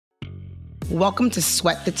Welcome to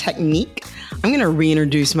Sweat the Technique. I'm going to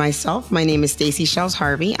reintroduce myself. My name is Stacey Shells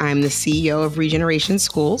Harvey. I'm the CEO of Regeneration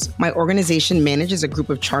Schools. My organization manages a group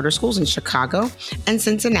of charter schools in Chicago and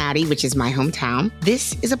Cincinnati, which is my hometown.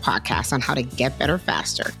 This is a podcast on how to get better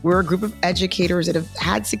faster. We're a group of educators that have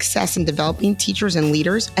had success in developing teachers and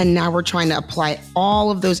leaders, and now we're trying to apply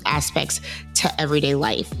all of those aspects to everyday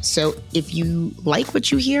life. So if you like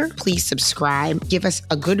what you hear, please subscribe, give us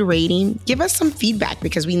a good rating, give us some feedback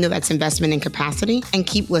because we know that's investment in capacity, and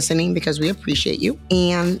keep listening because we appreciate you.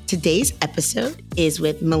 And today's episode is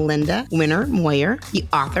with Melinda Wenner Moyer, the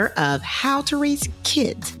author of How to Raise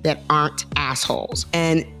Kids That Aren't Assholes.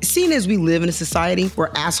 And seeing as we live in a society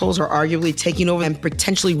where assholes are arguably taking over and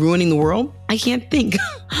potentially ruining the world, I can't think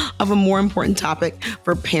of a more important topic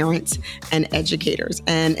for parents and educators.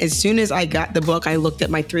 And as soon as I got the book, I looked at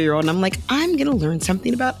my 3-year-old and I'm like, I'm going to learn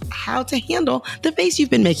something about how to handle the face you've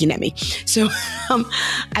been making at me. So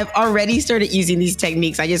I've already started using these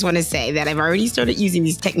techniques. I just want to say that I've already started using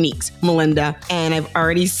these techniques, Melinda, and I've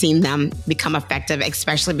already seen them become effective,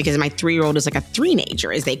 especially because my 3-year-old is like a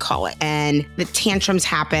three-nager, as they call it. And the tantrums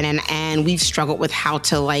happen and we've struggled with how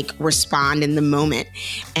to respond in the moment.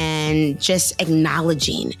 And just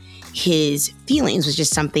acknowledging his feelings was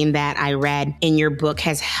just something that I read in your book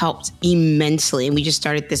has helped immensely. And we just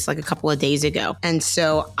started this a couple of days ago. And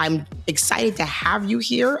so I'm excited to have you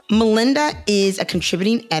here. Melinda is a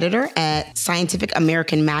contributing editor at Scientific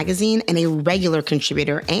American magazine and a regular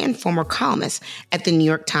contributor and former columnist at the New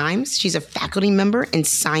York Times. She's a faculty member in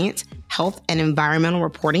science, health, and environmental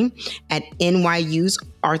reporting at NYU's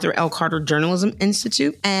Arthur L. Carter Journalism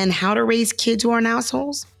Institute. And How to Raise Kids Who Aren't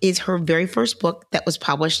Assholes is her very first book that was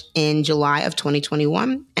published in July of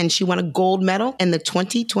 2021. And she won a gold medal in the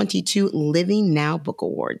 2022 Living Now Book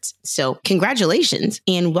Awards. So congratulations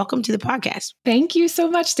and welcome to the podcast. Thank you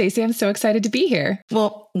so much, Stacey. I'm so excited to be here.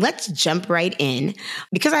 Well, let's jump right in.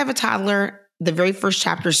 Because I have a toddler, the very first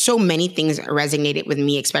chapter, so many things resonated with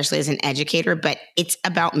me, especially as an educator, but it's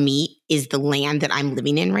about me is the land that I'm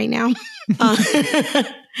living in right now.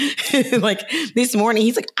 This morning,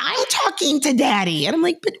 he's like, I'm talking to daddy. And I'm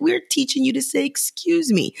like, but we're teaching you to say,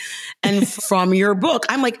 excuse me. And from your book,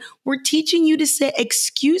 I'm like, we're teaching you to say,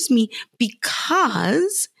 excuse me,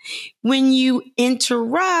 because when you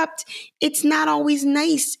interrupt, it's not always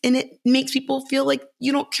nice. And it makes people feel like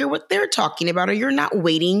you don't care what they're talking about or you're not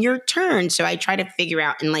waiting your turn. So I try to figure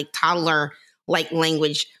out in toddler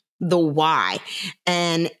language, the why.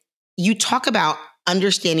 And you talk about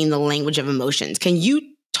understanding the language of emotions. Can you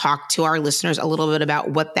talk to our listeners a little bit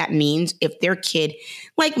about what that means if their kid,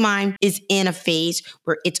 like mine, is in a phase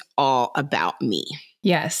where it's all about me?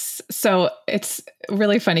 Yes. So it's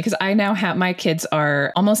really funny because I now have, my kids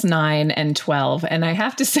are almost 9 and 12. And I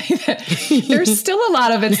have to say that there's still a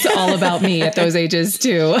lot of it's all about me at those ages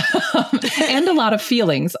too. And a lot of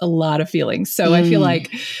feelings. So I feel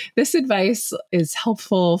like this advice is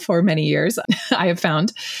helpful for many years, I have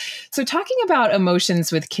found. So talking about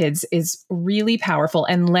emotions with kids is really powerful,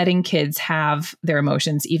 and letting kids have their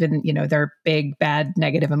emotions, even, their big, bad,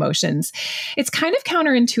 negative emotions. It's kind of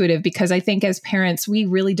counterintuitive because I think as parents, we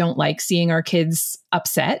really don't like seeing our kids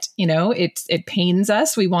upset. It pains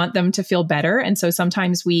us. We want them to feel better. And so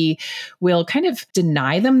sometimes we will kind of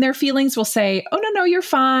deny them their feelings. We'll say, oh, no, you're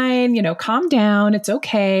fine. Calm down. It's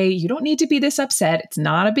okay. You don't need to be this upset. It's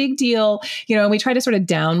not a big deal. And we try to sort of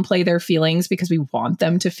downplay their feelings because we want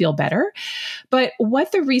them to feel better. But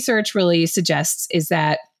what the research really suggests is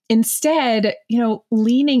that instead,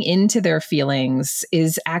 leaning into their feelings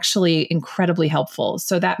is actually incredibly helpful.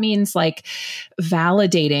 So that means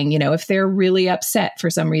validating, if they're really upset for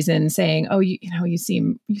some reason, saying, oh, you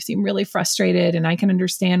seem really frustrated and I can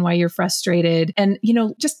understand why you're frustrated. And,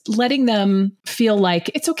 just letting them feel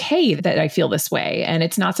like it's okay that I feel this way. And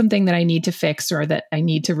it's not something that I need to fix or that I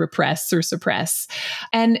need to repress or suppress.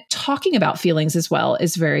 And talking about feelings as well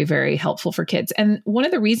is very, very helpful for kids. And one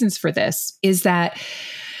of the reasons for this is that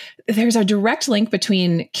there's a direct link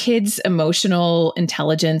between kids' emotional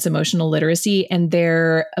intelligence, emotional literacy, and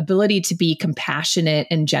their ability to be compassionate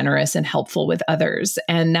and generous and helpful with others.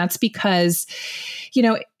 And that's because,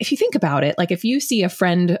 if you think about it, if you see a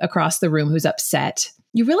friend across the room who's upset,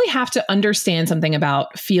 you really have to understand something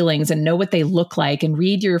about feelings and know what they look like and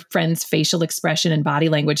read your friend's facial expression and body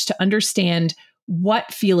language to understand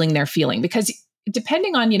what feeling they're feeling. Because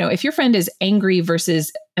depending on, if your friend is angry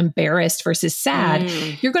versus embarrassed versus sad,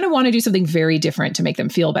 you're going to want to do something very different to make them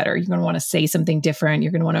feel better. You're going to want to say something different.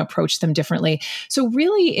 You're going to want to approach them differently. So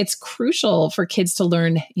really, it's crucial for kids to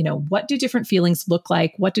learn, what do different feelings look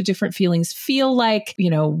like? What do different feelings feel like?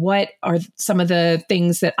 What are some of the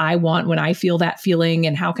things that I want when I feel that feeling?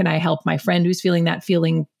 And how can I help my friend who's feeling that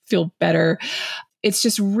feeling feel better. It's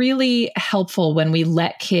just really helpful when we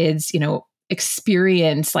let kids,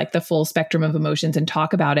 experience like the full spectrum of emotions and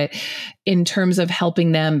talk about it in terms of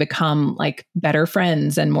helping them become like better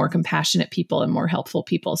friends and more compassionate people and more helpful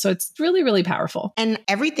people. So it's really, really powerful. And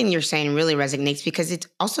everything you're saying really resonates because it's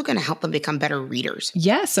also going to help them become better readers.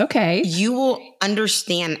 Yes. Okay. You will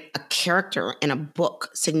understand a character in a book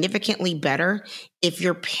significantly better if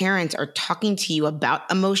your parents are talking to you about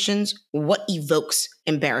emotions, what evokes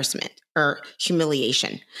embarrassment or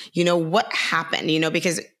humiliation. What happened,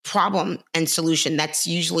 because problem and solution, that's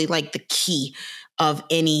usually like the key of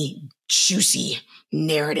any juicy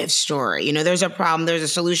narrative story. There's a problem, there's a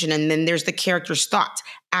solution, and then there's the character's thoughts,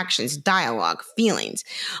 actions, dialogue, feelings.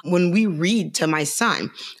 When we read to my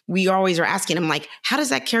son, we always are asking him, like, how does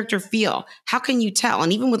that character feel? How can you tell?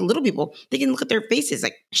 And even with little people, they can look at their faces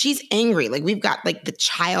like, she's angry. Like, we've got like the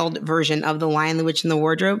child version of The Lion, the Witch, and the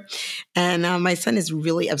Wardrobe. And my son is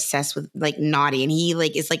really obsessed with like naughty. And he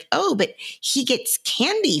like is like, oh, but he gets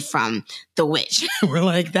candy from the witch. We're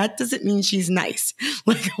like, that doesn't mean she's nice.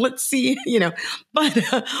 Like, let's see,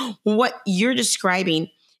 But what you're describing,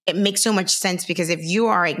 it makes so much sense because if you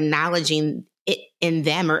are acknowledging it in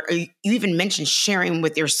them, or you even mentioned sharing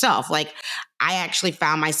with yourself, like I actually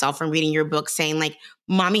found myself from reading your book saying like,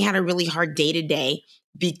 mommy had a really hard day today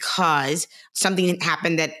because something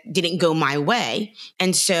happened that didn't go my way.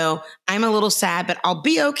 And so I'm a little sad, but I'll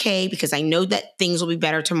be okay because I know that things will be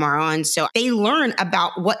better tomorrow. And so they learn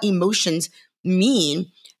about what emotions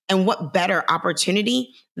mean. And what better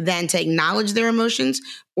opportunity than to acknowledge their emotions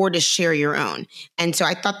or to share your own. And so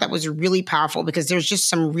I thought that was really powerful because there's just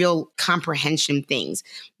some real comprehension things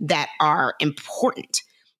that are important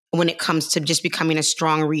when it comes to just becoming a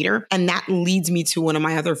strong reader. And that leads me to one of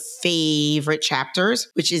my other favorite chapters,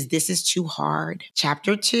 which is This Is Too Hard.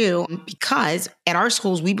 Chapter 2, because at our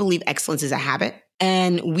schools, we believe excellence is a habit.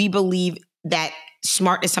 And we believe that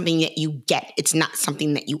smart is something that you get. It's not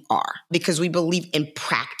something that you are, because we believe in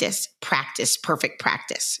practice, perfect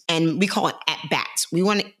practice. And we call it at-bats. We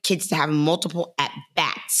want kids to have multiple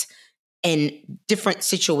at-bats in different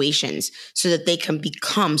situations so that they can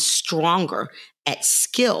become stronger at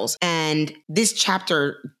skills. And this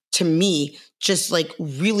chapter, to me, just like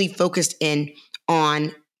really focused in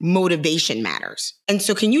on motivation matters. And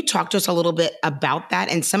so can you talk to us a little bit about that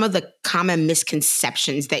and some of the common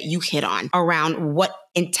misconceptions that you hit on around what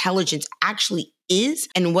intelligence actually is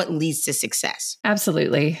and what leads to success?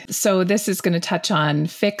 Absolutely. So this is going to touch on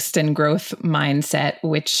fixed and growth mindset,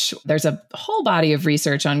 which there's a whole body of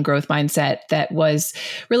research on growth mindset that was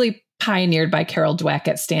really pioneered by Carol Dweck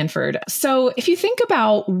at Stanford. So if you think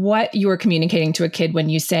about what you are communicating to a kid when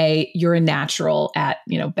you say you're a natural at,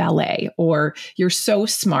 ballet, or you're so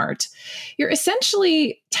smart, you're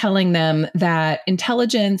essentially telling them that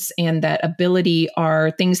intelligence and that ability are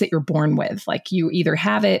things that you're born with. Like you either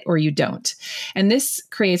have it or you don't. And this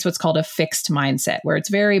creates what's called a fixed mindset, where it's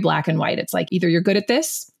very black and white. It's like either you're good at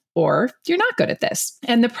this or you're not good at this.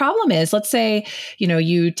 And the problem is, let's say,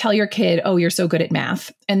 you tell your kid, oh, you're so good at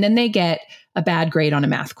math, and then they get a bad grade on a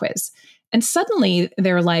math quiz. And suddenly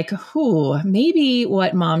they're like, maybe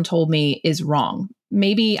what mom told me is wrong.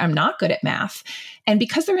 Maybe I'm not good at math. And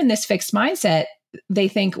because they're in this fixed mindset, they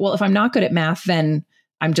think, well, if I'm not good at math, then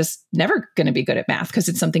I'm just never going to be good at math because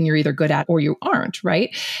it's something you're either good at or you aren't,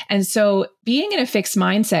 right? And so being in a fixed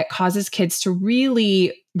mindset causes kids to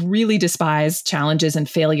really despise challenges and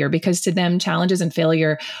failure, because to them, challenges and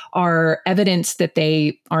failure are evidence that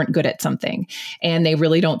they aren't good at something. And they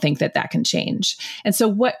really don't think that that can change. And so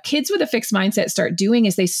what kids with a fixed mindset start doing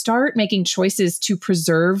is they start making choices to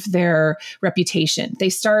preserve their reputation. They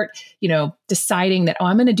start, deciding that,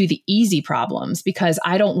 I'm going to do the easy problems because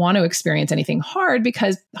I don't want to experience anything hard,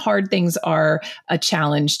 because hard things are a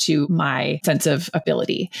challenge to my sense of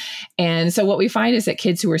ability. And so what we find is that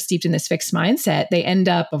kids who are steeped in this fixed mindset, they end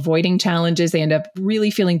up avoiding challenges. They end up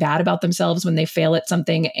really feeling bad about themselves when they fail at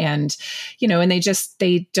something. And, and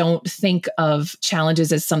they don't think of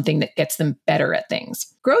challenges as something that gets them better at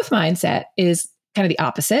things. Growth mindset is kind of the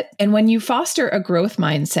opposite. And when you foster a growth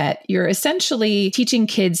mindset, you're essentially teaching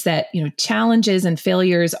kids that, challenges and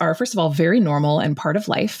failures are, first of all, very normal and part of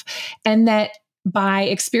life. And that by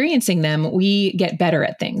experiencing them, we get better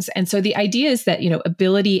at things. And so the idea is that,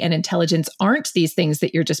 ability and intelligence aren't these things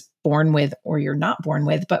that you're just born with or you're not born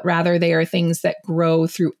with, but rather they are things that grow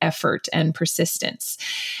through effort and persistence.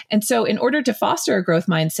 And so in order to foster a growth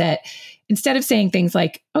mindset, instead of saying things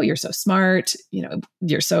like, oh, you're so smart,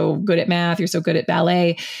 you're so good at math, you're so good at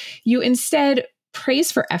ballet, you instead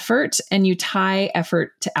praise for effort and you tie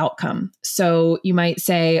effort to outcome. So you might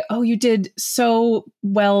say, oh, you did so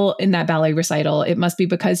well in that ballet recital. It must be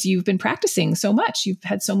because you've been practicing so much. You've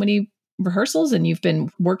had so many rehearsals and you've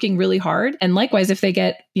been working really hard. And likewise, if they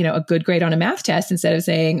get, a good grade on a math test, instead of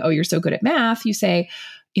saying, oh, you're so good at math, you say,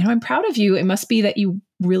 I'm proud of you. It must be that you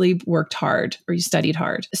really worked hard or you studied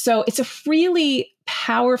hard. So it's a really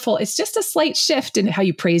powerful, it's just a slight shift in how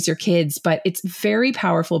you praise your kids, but it's very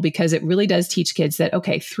powerful because it really does teach kids that,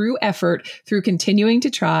 okay, through effort, through continuing to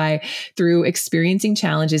try, through experiencing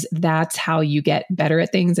challenges, that's how you get better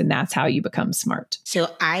at things and that's how you become smart.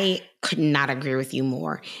 So I could not agree with you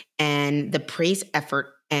more. And the praise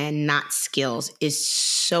effort and not skills is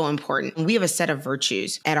so important. We have a set of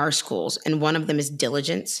virtues at our schools, and one of them is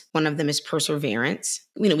diligence. One of them is perseverance.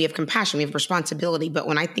 We have compassion, we have responsibility. But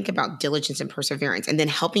when I think about diligence and perseverance, and then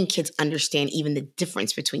helping kids understand even the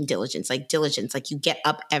difference between diligence, like you get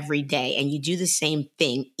up every day and you do the same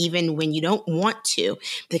thing, even when you don't want to,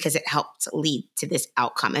 because it helps lead to this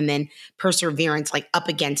outcome. And then perseverance, like up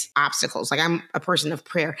against obstacles. Like I'm a person of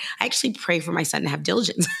prayer. I actually pray for my son to have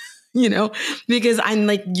diligence. Because I'm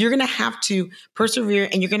like, you're going to have to persevere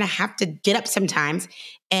and you're going to have to get up sometimes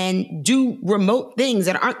and do remote things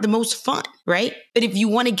that aren't the most fun, right? But if you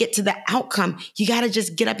want to get to the outcome, you got to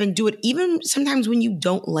just get up and do it, even sometimes when you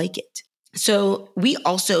don't like it. So we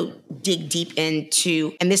also dig deep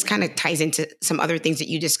into, and this kind of ties into some other things that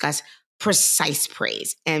you discuss, precise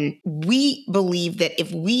praise. And we believe that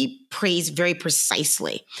if we praise very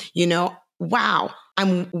precisely, wow,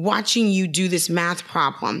 I'm watching you do this math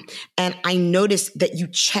problem, and I noticed that you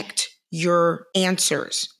checked your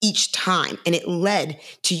answers each time, and it led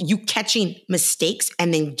to you catching mistakes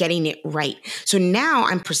and then getting it right. So now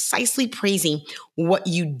I'm precisely praising what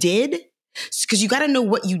you did, because you got to know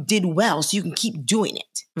what you did well so you can keep doing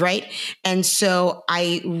it, right? And so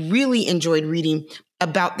I really enjoyed reading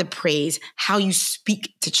about the praise, how you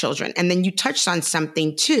speak to children. And then you touched on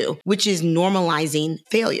something too, which is normalizing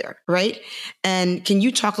failure, right? And can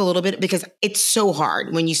you talk a little bit, because it's so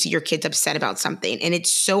hard when you see your kids upset about something, and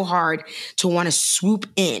it's so hard to want to swoop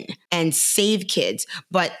in and save kids.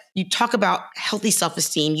 But you talk about healthy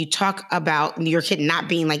self-esteem. You talk about your kid not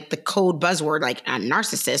being like the code buzzword, like a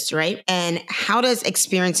narcissist, right? And how does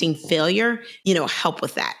experiencing failure, help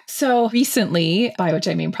with that? So recently, by which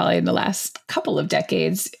I mean probably in the last couple of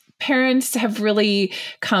decades, parents have really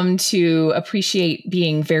come to appreciate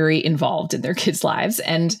being very involved in their kids' lives.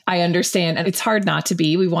 And I understand, and it's hard not to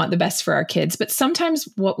be. We want the best for our kids. But sometimes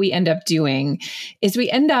what we end up doing is we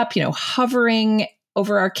end up, hovering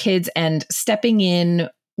over our kids and stepping in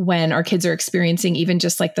when our kids are experiencing even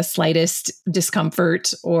just like the slightest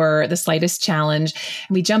discomfort or the slightest challenge.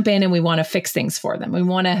 And we jump in and we want to fix things for them. We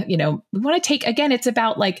want to take, again, it's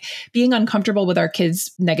about like being uncomfortable with our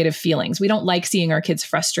kids' negative feelings. We don't like seeing our kids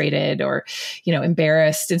frustrated or,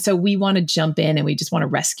 embarrassed. And so we want to jump in and we just want to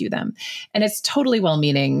rescue them. And it's totally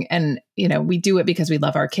well-meaning. And, we do it because we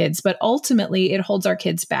love our kids, but ultimately it holds our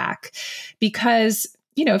kids back because,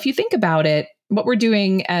 if you think about it, what we're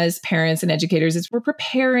doing as parents and educators is we're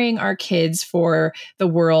preparing our kids for the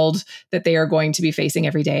world that they are going to be facing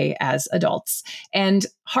every day as adults. And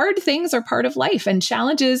hard things are part of life, and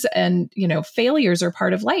challenges and, failures are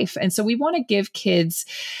part of life. And so we want to give kids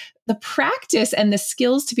the practice and the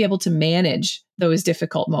skills to be able to manage those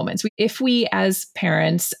difficult moments. If we as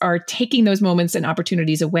parents are taking those moments and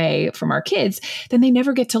opportunities away from our kids, then they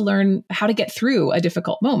never get to learn how to get through a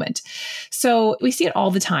difficult moment. So we see it all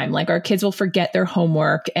the time. Like our kids will forget their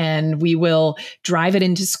homework and we will drive it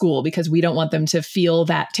into school because we don't want them to feel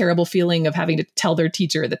that terrible feeling of having to tell their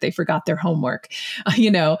teacher that they forgot their homework,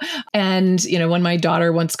 And, when my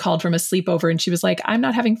daughter once called from a sleepover and she was like, I'm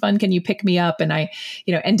not having fun. Can you pick me up? And I,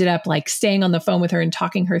 ended up like staying on the phone with her and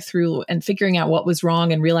talking her through and figuring out what was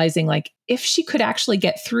wrong and realizing like, if she could actually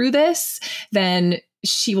get through this, then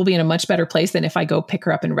she will be in a much better place than if I go pick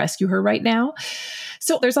her up and rescue her right now.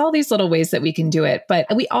 So there's all these little ways that we can do it. But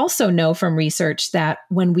we also know from research that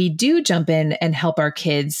when we do jump in and help our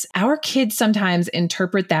kids sometimes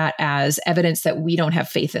interpret that as evidence that we don't have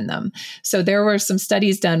faith in them. So there were some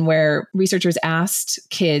studies done where researchers asked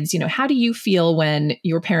kids, how do you feel when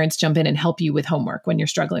your parents jump in and help you with homework, when you're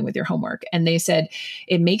struggling with your homework? And they said,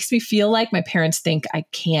 it makes me feel like my parents think I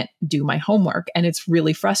can't do my homework. And it's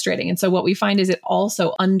really frustrating. And so what we find is it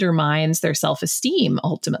also undermines their self-esteem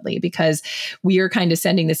ultimately, because we are kind of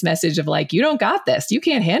sending this message of like, you don't got this, you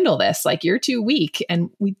can't handle this, like you're too weak. And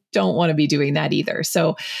we don't want to be doing that either.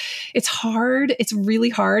 So it's hard. It's really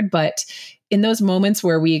hard, but in those moments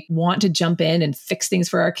where we want to jump in and fix things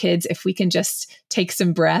for our kids, if we can just take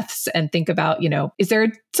some breaths and think about, is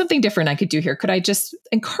there something different I could do here? Could I just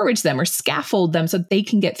encourage them or scaffold them so they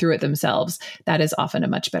can get through it themselves? That is often a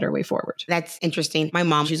much better way forward. That's interesting. My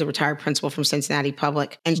mom, she's a retired principal from Cincinnati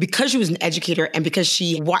Public. And because she was an educator and because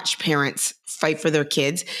she watched parents fight for their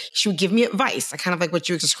kids, she would give me advice, kind of like what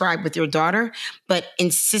you described with your daughter, but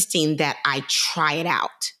insisting that I try it out,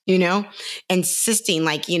 insisting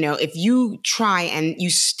if you try and you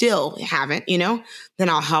still haven't, then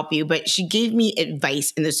I'll help you. But she gave me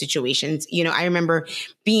advice in those situations. I remember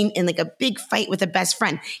being in a big fight with a best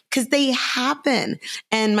friend because they happen.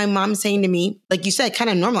 And my mom saying to me, like you said, kind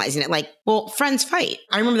of normalizing it, well, friends fight.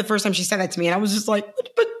 I remember the first time she said that to me and I was just like,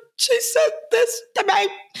 but she said this to me.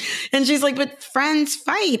 And she's like, but friends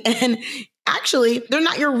fight. And actually, they're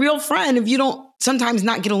not your real friend if you don't sometimes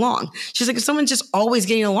not get along. She's like, if someone's just always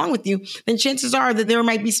getting along with you, then chances are that there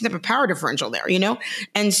might be some type of power differential there,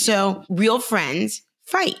 And so real friends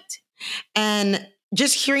fight. And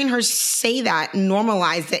just hearing her say that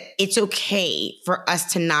normalized that it's okay for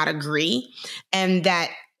us to not agree and that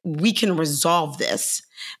we can resolve this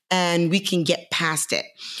and we can get past it.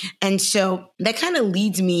 And so that kind of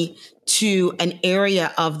leads me to an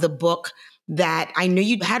area of the book that I know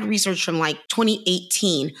you had research from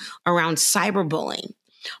 2018 around cyberbullying,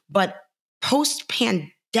 but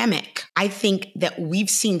post-pandemic, I think that we've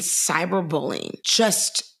seen cyberbullying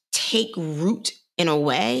just take root in a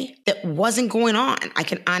way that wasn't going on. I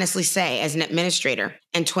can honestly say as an administrator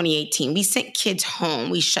in 2018, we sent kids home,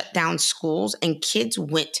 we shut down schools, and kids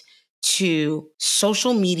went to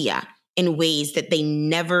social media in ways that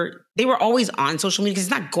they were always on social media because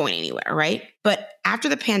it's not going anywhere, right? But after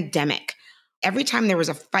the pandemic, every time there was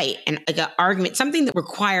a fight and an argument, something that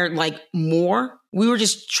required more, we were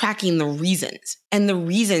just tracking the reasons. And the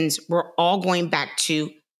reasons were all going back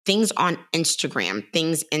to things on Instagram,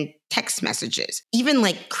 things in text messages, even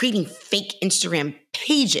creating fake Instagram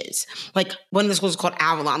pages. One of the schools is called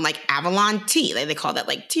Avalon, Avalon tea. They call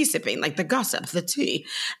that tea sipping, the gossip, the tea.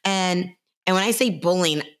 And when I say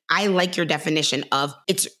bullying, I like your definition of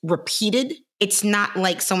it's repeated. It's not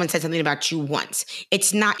someone said something about you once.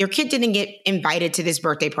 It's not your kid didn't get invited to this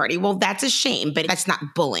birthday party. Well, that's a shame, but that's not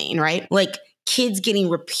bullying, right? Kids getting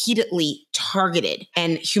repeatedly targeted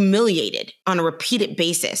and humiliated on a repeated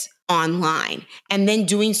basis online and then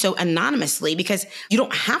doing so anonymously because you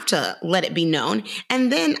don't have to let it be known.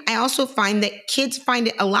 And then I also find that kids find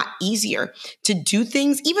it a lot easier to do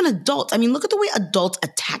things, even adults. I mean, look at the way adults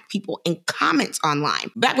attack people in comments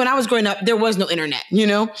online. Back when I was growing up, there was no internet,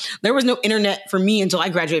 There was no internet for me until I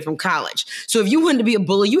graduated from college. So if you wanted to be a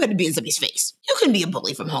bully, you had to be in somebody's face. You couldn't be a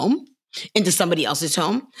bully from home into somebody else's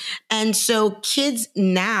home. And so kids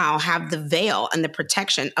now have the veil and the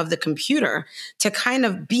protection of the computer to kind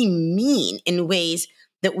of be mean in ways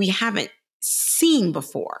that we haven't seen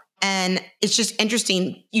before. And it's just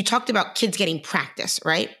interesting. You talked about kids getting practice,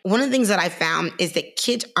 right? One of the things that I found is that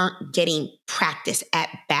kids aren't getting practice at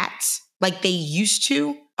bats like they used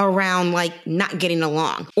to around not getting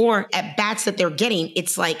along, or at bats that they're getting,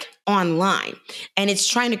 it's online. And it's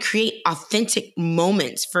trying to create authentic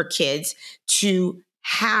moments for kids to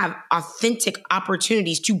have authentic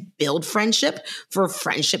opportunities to build friendship, for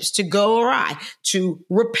friendships to go awry, to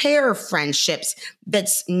repair friendships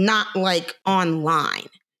that's not online.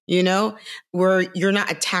 Where you're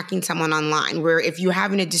not attacking someone online, where if you're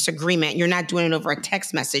having a disagreement, you're not doing it over a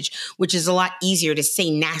text message, which is a lot easier to say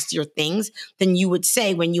nastier things than you would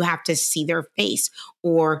say when you have to see their face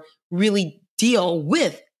or really deal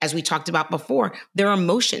with, as we talked about before, their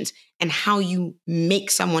emotions and how you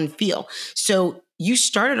make someone feel. So you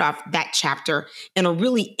started off that chapter in a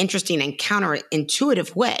really interesting and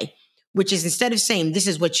counterintuitive way, which is instead of saying this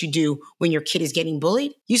is what you do when your kid is getting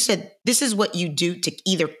bullied, you said this is what you do to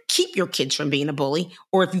either keep your kids from being a bully,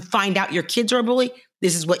 or if you find out your kids are a bully,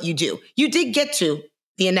 this is what you do. You did get to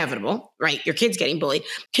the inevitable, right? Your kid's getting bullied.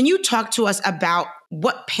 Can you talk to us about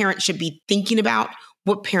what parents should be thinking about,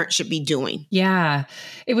 what parents should be doing? Yeah,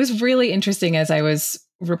 it was really interesting as I was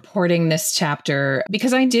reporting this chapter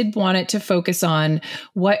because I did want it to focus on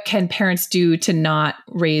what can parents do to not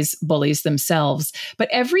raise bullies themselves. But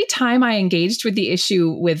every time I engaged with the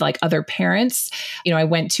issue with other parents, I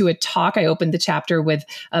went to a talk. I opened the chapter with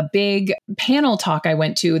a big panel talk I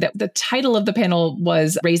went to that the title of the panel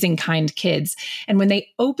was Raising Kind Kids. And when they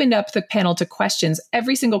opened up the panel to questions,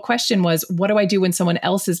 every single question was, what do I do when someone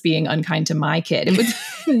else is being unkind to my kid? It was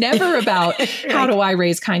never about how do I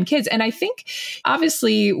raise kind kids? And I think obviously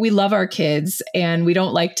obviously we love our kids and we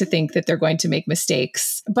don't like to think that they're going to make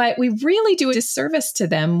mistakes, but we really do a disservice to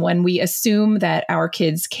them when we assume that our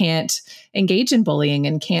kids can't engage in bullying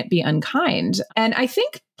and can't be unkind. And I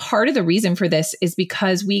think part of the reason for this is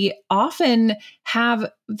because we often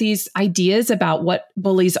have these ideas about what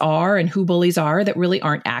bullies are and who bullies are that really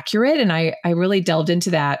aren't accurate. And I really delved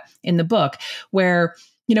into that in the book, where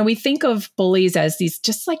we think of bullies as these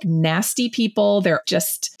just like nasty people. They're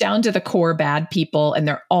just down to the core bad people and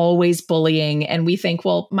they're always bullying. And we think,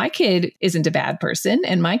 well, my kid isn't a bad person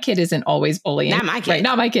and my kid isn't always bullying. Not my kid. Right,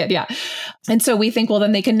 not my kid. Yeah. And so we think, well,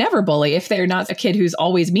 then they can never bully. If they're not a kid who's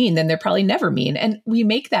always mean, then they're probably never mean. And we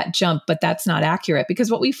make that jump, but that's not accurate, because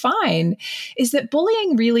what we find is that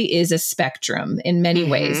bullying really is a spectrum in many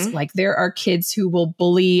ways. Like there are kids who will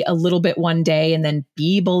bully a little bit one day and then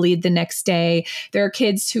be bullied the next day. There are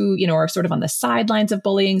kids who, are sort of on the sidelines of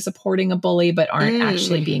bullying, supporting a bully, but aren't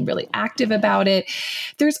actually being really active about it.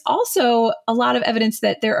 There's also a lot of evidence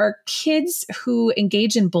that there are kids who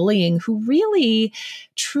engage in bullying who really,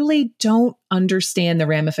 truly don't understand the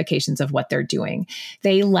ramifications of what they're doing.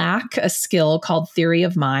 They lack a skill called theory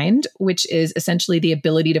of mind, which is essentially the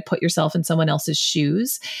ability to put yourself in someone else's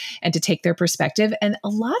shoes and to take their perspective. And a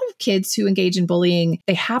lot of kids who engage in bullying,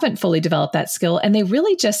 they haven't fully developed that skill. And they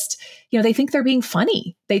really just, they think they're being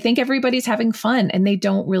funny. They think everybody's having fun, and they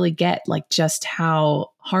don't really get like just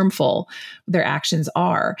how harmful their actions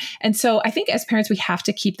are. And so I think as parents, we have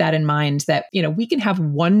to keep that in mind, that, we can have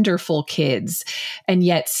wonderful kids, and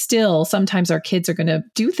yet still sometimes our kids are going to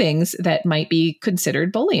do things that might be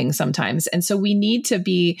considered bullying sometimes. And so we need to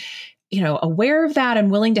be aware of that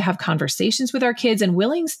and willing to have conversations with our kids, and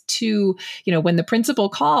willing to, when the principal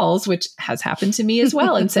calls, which has happened to me as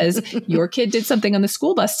well, and says, your kid did something on the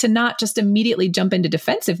school bus, to not just immediately jump into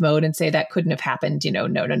defensive mode and say that couldn't have happened.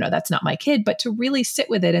 No, that's not my kid, but to really sit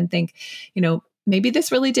with it and think, maybe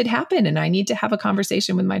this really did happen and I need to have a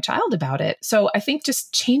conversation with my child about it. So I think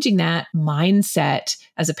just changing that mindset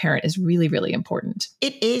as a parent is really, really important.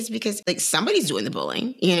 It is, because like somebody's doing the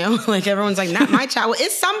bullying, like everyone's like, not my child. Well,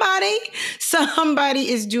 it's somebody. Somebody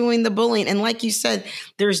is doing the bullying. And like you said,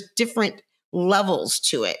 there's different levels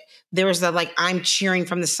to it. There's the like, I'm cheering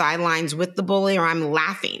from the sidelines with the bully, or I'm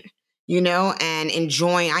laughing, and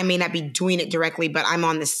enjoying. I may not be doing it directly, but I'm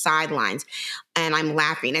on the sidelines and I'm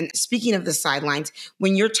laughing. And speaking of the sidelines,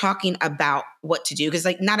 when you're talking about what to do, because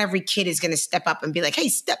like not every kid is going to step up and be like, hey,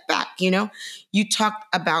 step back, you talked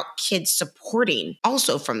about kids supporting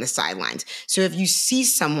also from the sidelines. So if you see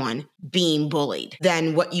someone being bullied,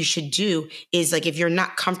 then what you should do is like, if you're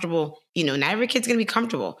not comfortable, not every kid's going to be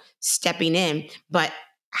comfortable stepping in, but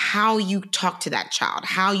how you talk to that child,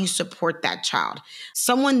 how you support that child,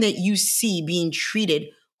 someone that you see being treated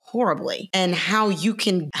horribly, and how you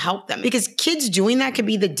can help them. Because kids doing that could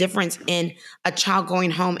be the difference in a child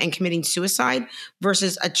going home and committing suicide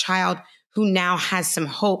versus a child who now has some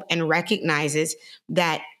hope and recognizes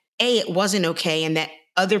that it wasn't okay, and that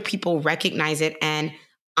other people recognize it, and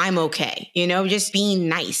I'm okay. Just being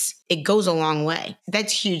nice. It goes a long way.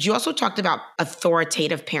 That's huge. You also talked about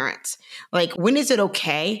authoritative parents. Like, when is it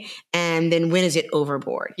okay? And then when is it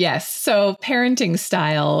overboard? Yes. So parenting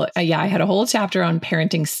style. I had a whole chapter on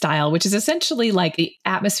parenting style, which is essentially like the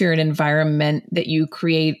atmosphere and environment that you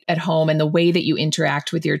create at home and the way that you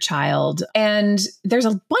interact with your child. And there's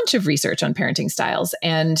a bunch of research on parenting styles.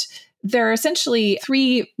 And there are essentially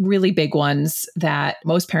three really big ones that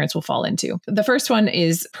most parents will fall into. The first one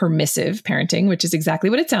is permissive parenting, which is exactly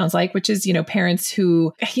what it sounds like, which is, parents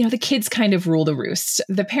who, the kids kind of rule the roost.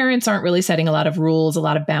 The parents aren't really setting a lot of rules, a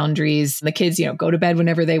lot of boundaries. The kids, go to bed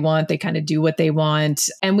whenever they want. They kind of do what they want.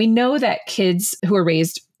 And we know that kids who are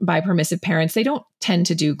raised by permissive parents, they don't tend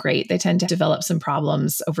to do great. They tend to develop some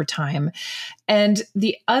problems over time. And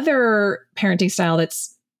the other parenting style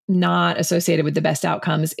that's not associated with the best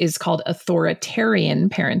outcomes is called authoritarian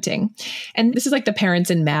parenting. And this is like the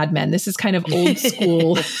parents in Mad Men. This is kind of old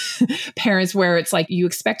school parents, where it's like you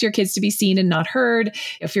expect your kids to be seen and not heard.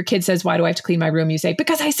 If your kid says, why do I have to clean my room? You say,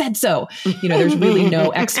 because I said so. There's really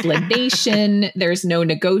no explanation. There's no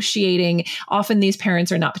negotiating. Often these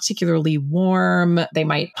parents are not particularly warm. They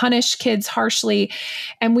might punish kids harshly.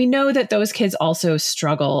 And we know that those kids also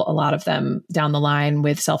struggle, a lot of them down the line,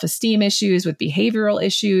 with self-esteem issues, with behavioral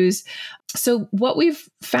issues. So what we've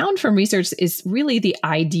found from research is really the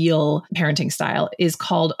ideal parenting style is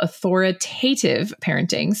called authoritative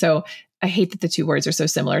parenting. So I hate that the two words are so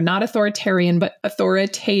similar, not authoritarian, but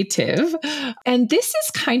authoritative. And this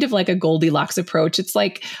is kind of like a Goldilocks approach. It's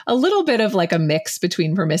like a little bit of like a mix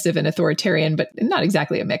between permissive and authoritarian, but not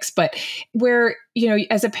exactly a mix, but where,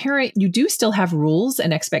 as a parent, you do still have rules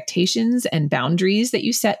and expectations and boundaries that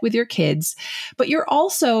you set with your kids, but you're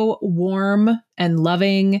also warm and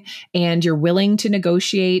loving, and you're willing to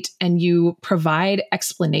negotiate, and you provide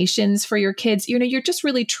explanations for your kids. You're just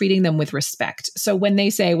really treating them with respect. So when they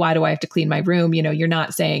say, "Why do I have to clean my room?" You're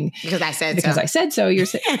not saying because I said because so. I said so. You're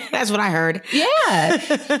saying that's what I heard. Yeah,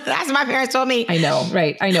 that's what my parents told me. I know,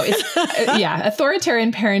 right? I know. It's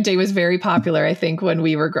authoritarian parenting was very popular, I think, when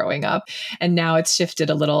we were growing up, and now it's shifted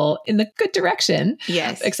a little in the good direction.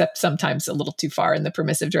 Yes, except sometimes a little too far in the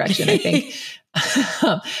permissive direction, I think.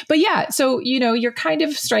 But yeah, so, you're kind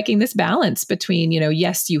of striking this balance between,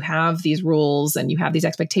 yes, you have these rules and you have these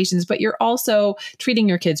expectations, but you're also treating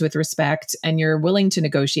your kids with respect, and you're willing to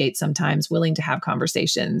negotiate sometimes, willing to have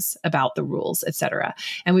conversations about the rules, et cetera.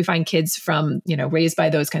 And we find kids from, raised by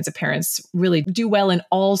those kinds of parents really do well in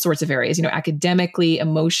all sorts of areas, academically,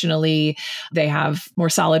 emotionally, they have more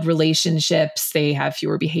solid relationships, they have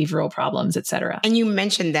fewer behavioral problems, et cetera. And you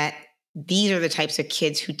mentioned that these are the types of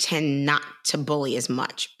kids who tend not to bully as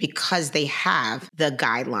much because they have the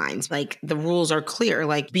guidelines. Like the rules are clear,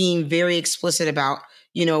 like being very explicit about,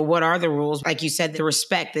 what are the rules? Like you said, the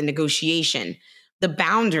respect, the negotiation, the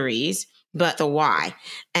boundaries, but the why.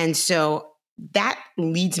 And so that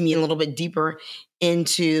leads me a little bit deeper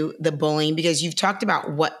into the bullying, because you've talked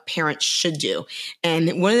about what parents should do.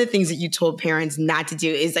 And one of the things that you told parents not to do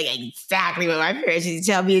is like exactly what my parents used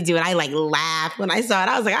to tell me to do. And I like laughed when I saw it.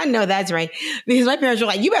 I was like, I know that's right. Because my parents were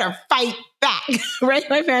like, you better fight back, right?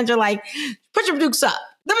 My parents are like, put your dukes up.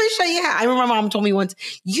 Let me show you how. I remember my mom told me once,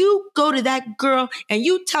 you go to that girl and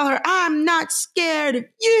you tell her, I'm not scared of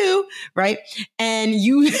you, right? And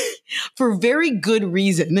you, for very good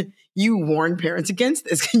reason, you warn parents against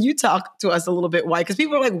this. Can you talk to us a little bit why? Because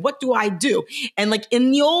people are like, what do I do? And like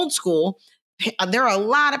in the old school, there are a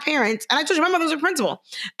lot of parents, and I told you my mother was a principal.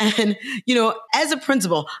 And, as a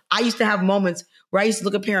principal, I used to have moments where I used to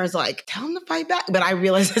look at parents like, tell them to fight back. But I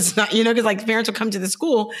realized it's not, because like parents will come to the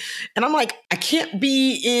school and I'm like, I can't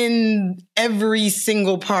be in every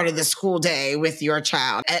single part of the school day with your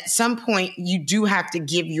child. At some point, you do have to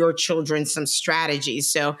give your children some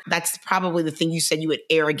strategies. So that's probably the thing you said you would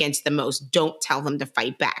err against the most. Don't tell them to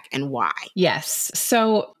fight back, and why. Yes.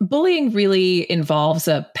 So bullying really involves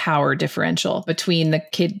a power differential between the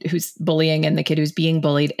kid who's bullying and the kid who's being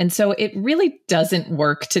bullied. And so it really doesn't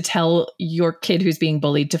work to tell your kid who's being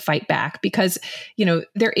bullied to fight back because,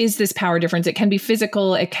 there is this power difference. It can be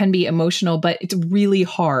physical, it can be emotional, but it's really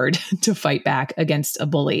hard to fight back against a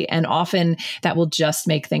bully. And often that will just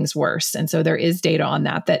make things worse. And so there is data on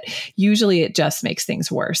that usually it just makes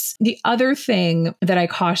things worse. The other thing that I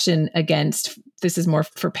caution against, this is more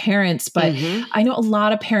for parents, but I know a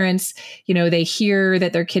lot of parents, they hear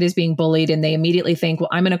that their kid is being bullied and they immediately think, well,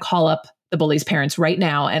 I'm going to call up the bully's parents right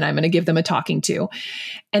now and I'm going to give them a talking to.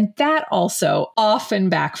 And that also often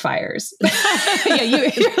backfires. Yeah, you're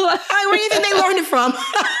like, where do you think they learned it from?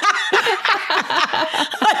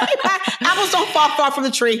 Apples don't fall far from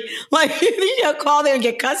the tree. Like, you call there and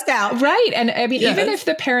get cussed out. Right. And I mean, even if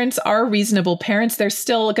the parents are reasonable parents, they're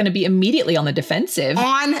still going to be immediately on the defensive.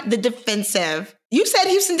 On the defensive. You said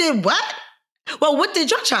Houston did what? Well, what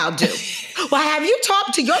did your child do? Well, have you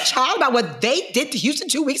talked to your child about what they did to Houston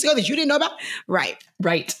 2 weeks ago that you didn't know about?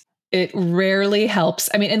 Right. It rarely helps.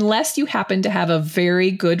 I mean, unless you happen to have a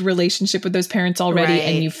very good relationship with those parents already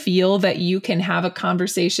and you feel that you can have a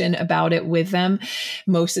conversation about it with them,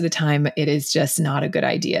 most of the time it is just not a good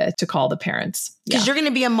idea to call the parents. Because you're going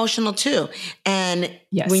to be emotional too. And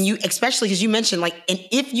when you, especially because you mentioned like, and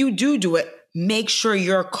if you do it, make sure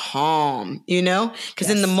you're calm, because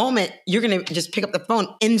in the moment you're going to just pick up the phone.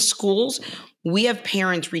 In schools, we have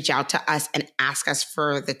parents reach out to us and ask us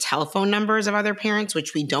for the telephone numbers of other parents,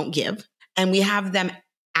 which we don't give. And we have them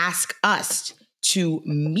ask us to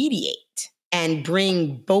mediate and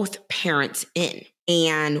bring both parents in.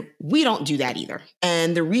 And we don't do that either.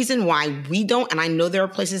 And the reason why we don't, and I know there are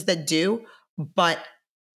places that do, but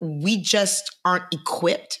we just aren't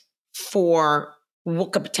equipped for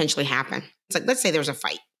what could potentially happen. It's like, let's say there's a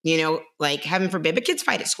fight, like heaven forbid, but kids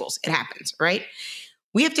fight at schools. It happens, right?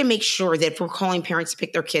 We have to make sure that if we're calling parents to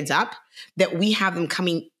pick their kids up, that we have them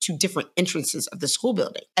coming to different entrances of the school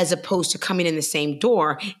building, as opposed to coming in the same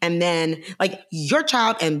door and then like your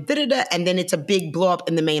child and da-da-da, and then it's a big blow up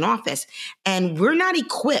in the main office. And we're not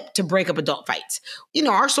equipped to break up adult fights.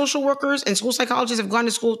 Our social workers and school psychologists have gone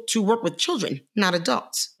to school to work with children, not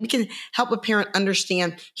adults. We can help a parent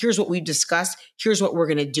understand, here's what we've discussed, here's what we're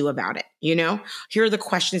going to do about it. Here are the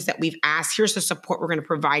questions that we've asked, here's the support we're going to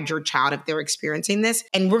provide your child if they're experiencing this.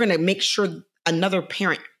 And we're going to make sure another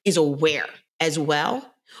parent is aware as well.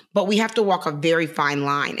 But we have to walk a very fine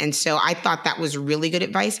line. And so I thought that was really good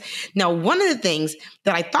advice. Now, one of the things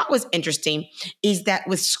that I thought was interesting is that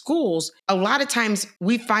with schools, a lot of times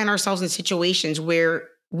we find ourselves in situations where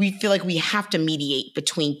we feel like we have to mediate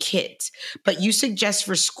between kids. But you suggest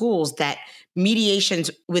for schools that mediations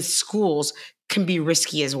with schools can be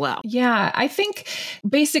risky as well. Yeah, I think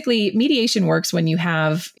basically mediation works when you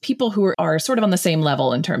have people who are sort of on the same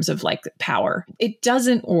level in terms of like power. It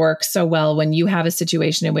doesn't work so well when you have a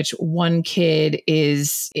situation in which one kid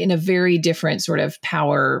is in a very different sort of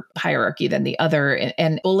power hierarchy than the other.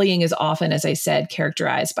 And bullying is often, as I said,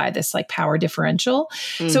 characterized by this like power differential.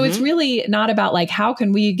 Mm-hmm. So it's really not about like, how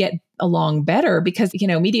can we get along better, because,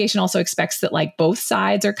 mediation also expects that like both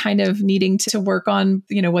sides are kind of needing to work on,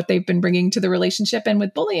 what they've been bringing to the relationship. And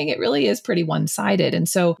with bullying, it really is pretty one-sided. And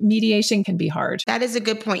so mediation can be hard. That is a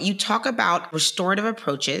good point. You talk about restorative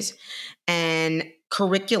approaches and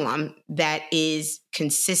curriculum that is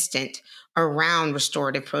consistent around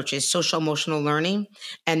restorative approaches, social emotional learning,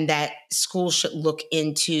 and that schools should look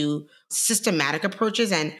into systematic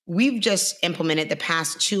approaches. And we've just implemented the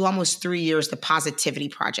past almost 3 years, the Positivity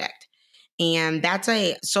Project. And that's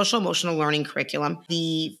a social emotional learning curriculum.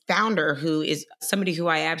 The founder, who is somebody who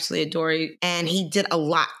I absolutely adore, and he did a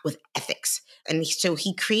lot with ethics. And so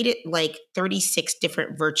he created like 36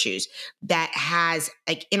 different virtues that has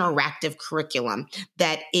like interactive curriculum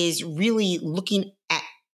that is really looking at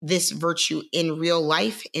this virtue in real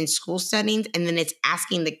life in school settings. And then it's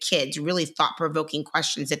asking the kids really thought-provoking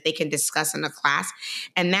questions that they can discuss in a class.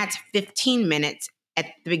 And that's 15 minutes at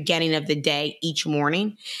the beginning of the day each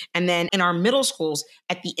morning. And then in our middle schools,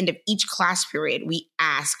 at the end of each class period, we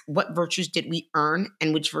ask what virtues did we earn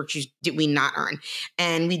and which virtues did we not earn.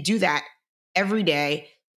 And we do that every day,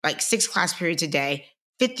 like 6 class periods a day,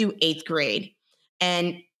 5th through 8th grade.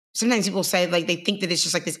 And sometimes people say like they think that it's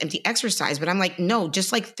just like this empty exercise, but I'm like, no,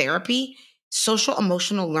 just like therapy, social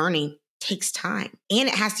emotional learning takes time and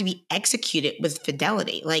it has to be executed with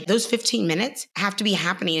fidelity. Like those 15 minutes have to be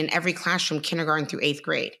happening in every classroom, kindergarten through 8th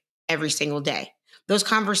grade, every single day. Those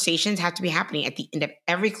conversations have to be happening at the end of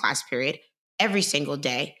every class period, every single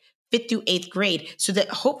day, 5th through 8th grade, so that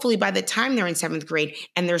hopefully by the time they're in 7th grade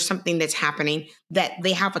and there's something that's happening, that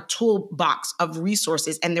they have a toolbox of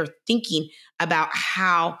resources and they're thinking about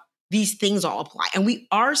how these things all apply. And we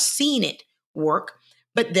are seeing it work.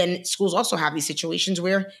 But then schools also have these situations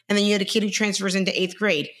where, and then you had a kid who transfers into 8th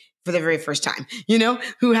grade for the very first time,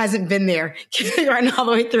 who hasn't been there kindergarten all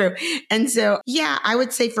the way through. And so, yeah, I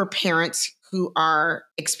would say for parents who are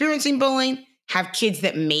experiencing bullying, have kids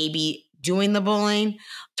that may be doing the bullying,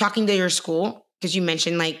 talking to your school, because you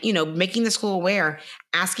mentioned making the school aware,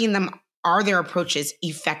 asking them, are their approaches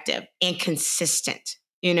effective and consistent?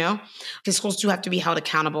 Because schools do have to be held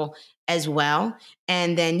accountable as well.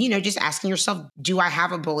 And then, just asking yourself, do I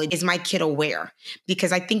have a bully? Is my kid aware?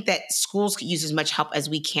 Because I think that schools could use as much help as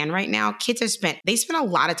we can right now. Kids spent a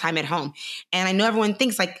lot of time at home. And I know everyone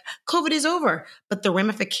thinks like COVID is over, but the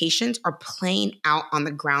ramifications are playing out on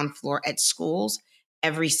the ground floor at schools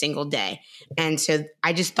every single day. And so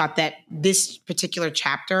I just thought that this particular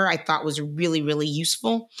chapter I thought was really, really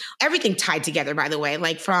useful. Everything tied together, by the way,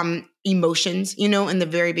 like from emotions, in the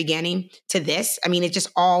very beginning to this. I mean, it just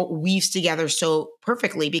all weaves together so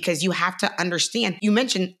perfectly because you have to understand. You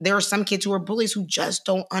mentioned there are some kids who are bullies who just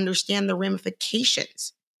don't understand the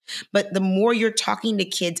ramifications. But the more you're talking to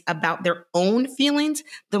kids about their own feelings,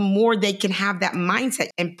 the more they can have that mindset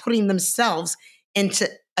and putting themselves into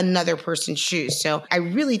another person's shoes. So I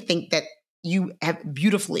really think that you have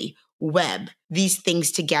beautifully web these things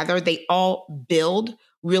together. They all build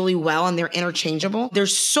really well and they're interchangeable.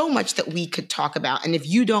 There's so much that we could talk about. And if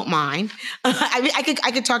you don't mind, I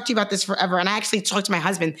could talk to you about this forever. And I actually talked to my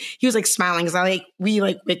husband. He was like smiling because we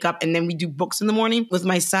wake up and then we do books in the morning with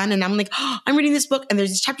my son. And I'm like, I'm reading this book and there's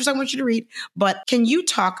these chapters I want you to read. But can you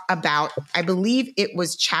talk about, I believe it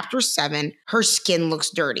was chapter 7, Her Skin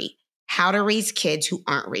Looks Dirty. How to raise kids who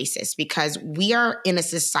aren't racist, because we are in a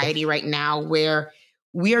society right now where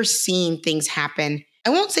we are seeing things happen. I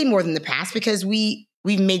won't say more than the past because we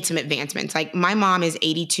we've made some advancements. Like my mom is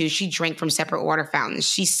 82. She drank from separate water fountains.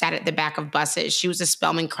 She sat at the back of buses. She was a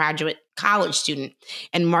Spelman graduate college student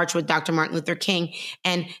and marched with Dr. Martin Luther King.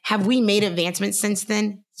 And have we made advancements since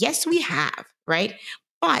then? Yes, we have, right?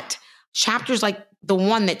 But chapters like the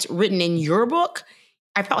one that's written in your book,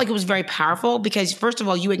 I felt like it was very powerful because, first of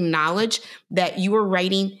all, you acknowledge that you were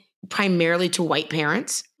writing primarily to white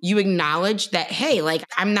parents. You acknowledge that, hey, like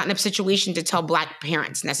I'm not in a situation to tell Black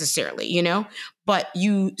parents necessarily, but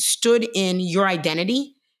you stood in your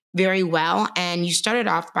identity very well. And you started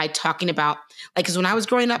off by talking about, like, because when I was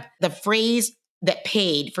growing up, the phrase that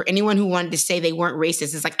paid for anyone who wanted to say they weren't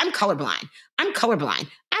racist is like, I'm colorblind. I'm colorblind.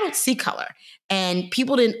 I don't see color. And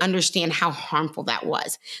people didn't understand how harmful that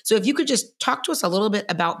was. So if you could just talk to us a little bit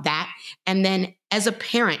about that. And then as a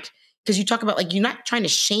parent, because you talk about like, you're not trying to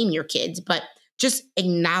shame your kids, but just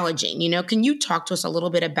acknowledging, can you talk to us a little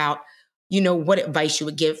bit about, what advice you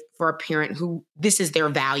would give for a parent who this is their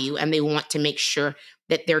value and they want to make sure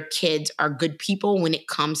that their kids are good people when it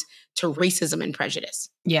comes to racism and prejudice?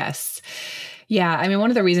 Yes. Yeah. I mean, one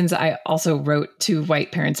of the reasons I also wrote to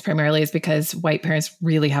white parents primarily is because white parents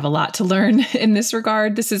really have a lot to learn in this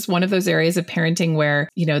regard. This is one of those areas of parenting where,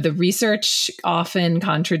 the research often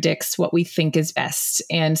contradicts what we think is best.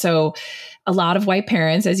 And so a lot of white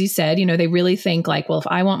parents, as you said, they really think like, well, if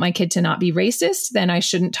I want my kid to not be racist, then I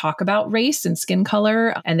shouldn't talk about race and skin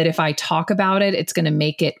color. And that if I talk about it, it's going to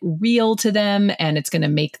make it real to them and it's going to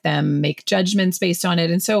make them make judgments based on it.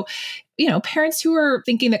 And so parents who are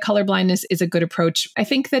thinking that colorblindness is a good approach, I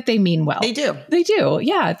think that they mean well. They do. They do.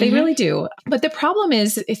 Yeah, they really do. But the problem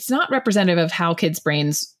is it's not representative of how kids'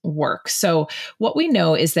 brains work. So what we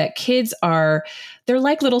know is that kids they're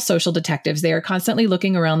like little social detectives. They are constantly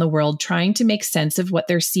looking around the world, trying to make sense of what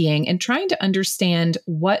they're seeing and trying to understand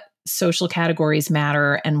what social categories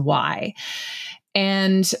matter and why.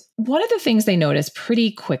 And one of the things they notice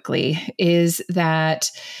pretty quickly is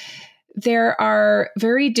that there are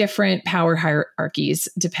very different power hierarchies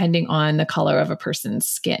depending on the color of a person's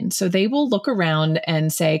skin. So they will look around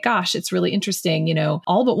and say, gosh, it's really interesting.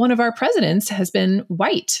 All but one of our presidents has been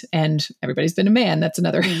white and everybody's been a man. That's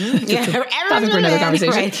another topic for another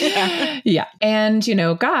conversation. Right. Yeah. And,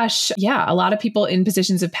 gosh, yeah, a lot of people in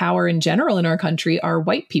positions of power in general in our country are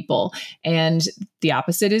white people. And the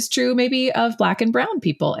opposite is true maybe of Black and brown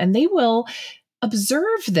people. And they will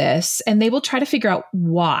observe this and they will try to figure out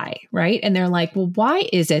why, right? And they're like, well, why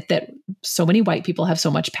is it that so many white people have so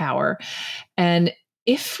much power? And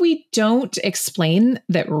if we don't explain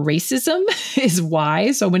that racism is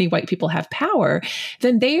why so many white people have power,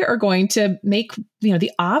 then they are going to make,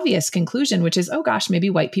 the obvious conclusion, which is, oh gosh, maybe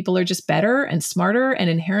white people are just better and smarter and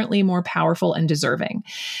inherently more powerful and deserving.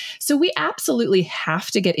 So we absolutely have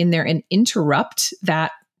to get in there and interrupt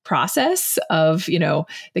that process of,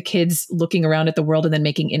 the kids looking around at the world and then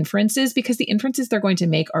making inferences, because the inferences they're going to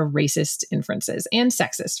make are racist inferences and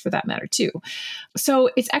sexist for that matter too. So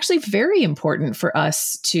it's actually very important for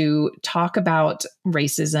us to talk about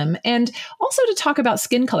racism and also to talk about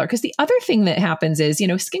skin color. Because the other thing that happens is,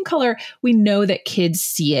 skin color, we know that kids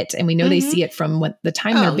see it and we know they see it from the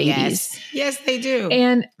time they're babies. Yes, they do.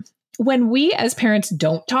 And when we as parents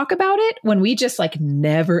don't talk about it, when we just like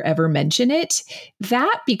never ever mention it,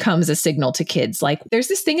 that becomes a signal to kids. Like there's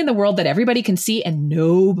this thing in the world that everybody can see and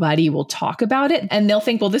nobody will talk about it. And they'll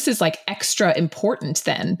think, well, this is like extra important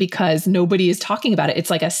then because nobody is talking about it. It's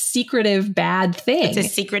like a secretive bad thing. It's a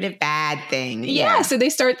secretive bad thing. Yeah. So they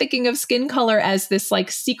start thinking of skin color as this like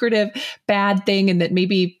secretive bad thing and that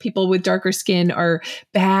maybe people with darker skin are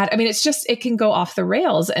bad. I mean, it can go off the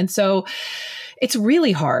rails. And so it's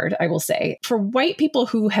really hard, I will say. For white people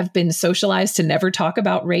who have been socialized to never talk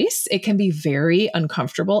about race, it can be very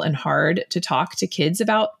uncomfortable and hard to talk to kids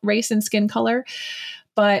about race and skin color.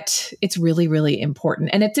 But it's really, really important.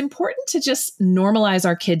 And it's important to just normalize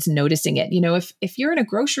our kids noticing it. If you're in a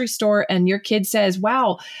grocery store and your kid says,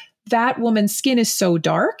 wow, that woman's skin is so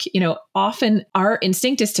dark, often our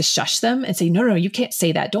instinct is to shush them and say, no, you can't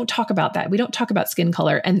say that. Don't talk about that. We don't talk about skin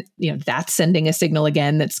color. And, that's sending a signal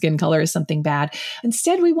again that skin color is something bad.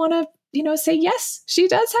 Instead, we want to, say, yes, she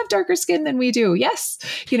does have darker skin than we do. Yes.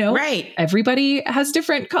 Right. Everybody has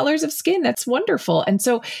different colors of skin. That's wonderful. And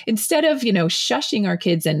so instead of, shushing our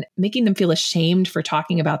kids and making them feel ashamed for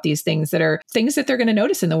talking about these things that are things that they're going to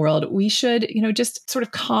notice in the world, we should, just sort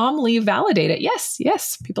of calmly validate it.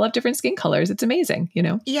 Yes, people have different skin colors. It's amazing,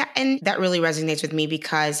 Yeah. And that really resonates with me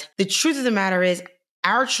because the truth of the matter is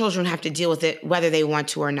our children have to deal with it whether they want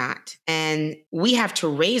to or not. And we have to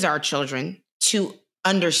raise our children to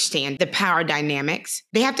understand the power dynamics.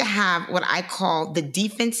 They have to have what I call the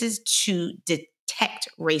defenses to detect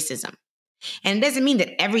racism. And it doesn't mean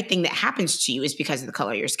that everything that happens to you is because of the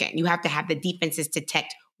color of your skin. You have to have the defenses to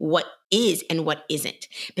detect what is and what isn't.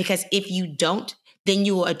 Because if you don't, then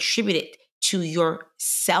you will attribute it to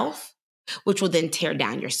yourself, which will then tear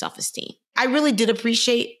down your self-esteem. I really did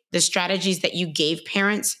appreciate the strategies that you gave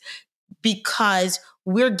parents, because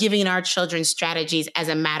we're giving our children strategies as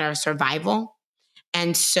a matter of survival.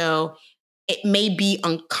 And so it may be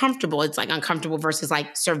uncomfortable. It's like uncomfortable versus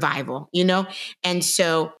like survival, you know? And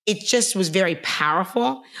so it just was very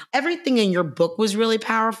powerful. Everything in your book was really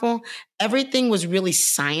powerful. Everything was really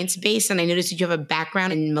science-based. And I noticed that you have a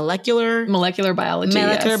background in molecular biology.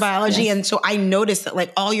 Yes. Yes. And so I noticed that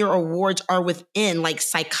like all your awards are within like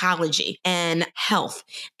psychology and health.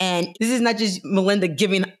 And this is not just Melinda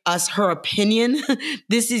giving us her opinion.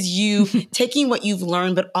 This is you taking what you've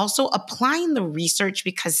learned, but also applying the research,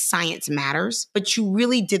 because science matters. But you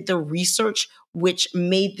really did the research, which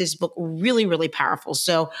made this book really, really powerful.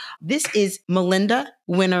 So this is Melinda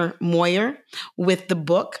Wenner Moyer with the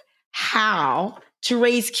book, How to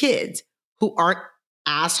Raise Kids Who Aren't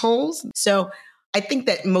Assholes. So I think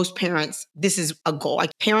that most parents, this is a goal.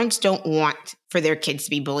 Like, parents don't want for their kids to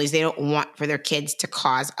be bullies. They don't want for their kids to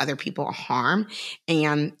cause other people harm.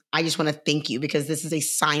 And I just want to thank you, because this is a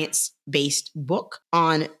science-based book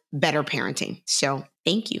on better parenting. So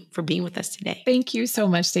thank you for being with us today. Thank you so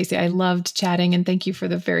much, Stacey. I loved chatting, and thank you for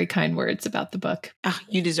the very kind words about the book.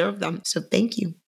 You deserve them. So thank you.